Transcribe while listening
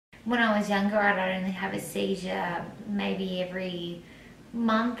when I was younger, I'd only have a seizure maybe every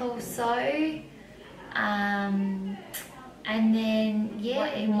month or so. And then,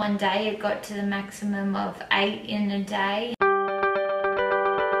 yeah, in one day it got to the maximum of 8 in a day.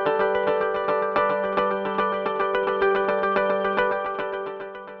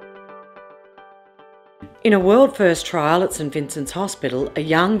 In a world-first trial at St Vincent's Hospital, a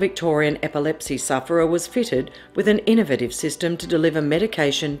young Victorian epilepsy sufferer was fitted with an innovative system to deliver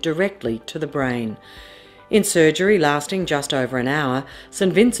medication directly to the brain. In surgery lasting just over an hour,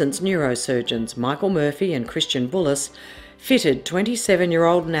 St Vincent's neurosurgeons Michael Murphy and Christian Bullis fitted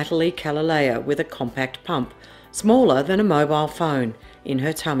 27-year-old Natalie Kalalea with a compact pump, smaller than a mobile phone, in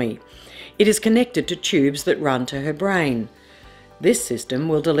her tummy. It is connected to tubes that run to her brain. This system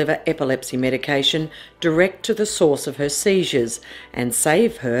will deliver epilepsy medication direct to the source of her seizures and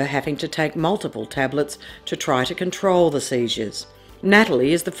save her having to take multiple tablets to try to control the seizures.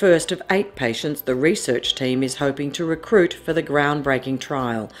 Natalie is the first of 8 patients the research team is hoping to recruit for the groundbreaking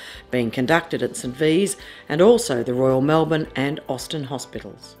trial, being conducted at St V's and also the Royal Melbourne and Austin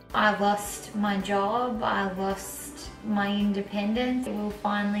hospitals. I lost my job, I lost my independence. It will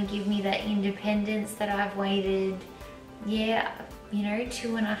finally give me that independence that I've waited,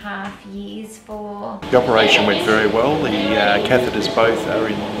 2.5 years for. The operation went very well. The catheters both are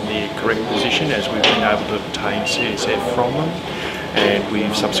in the correct position as we've been able to obtain CSF from them, and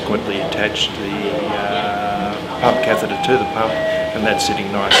we've subsequently attached the pump catheter to the pump, and that's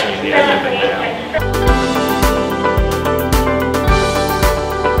sitting nicely in the abdomen now.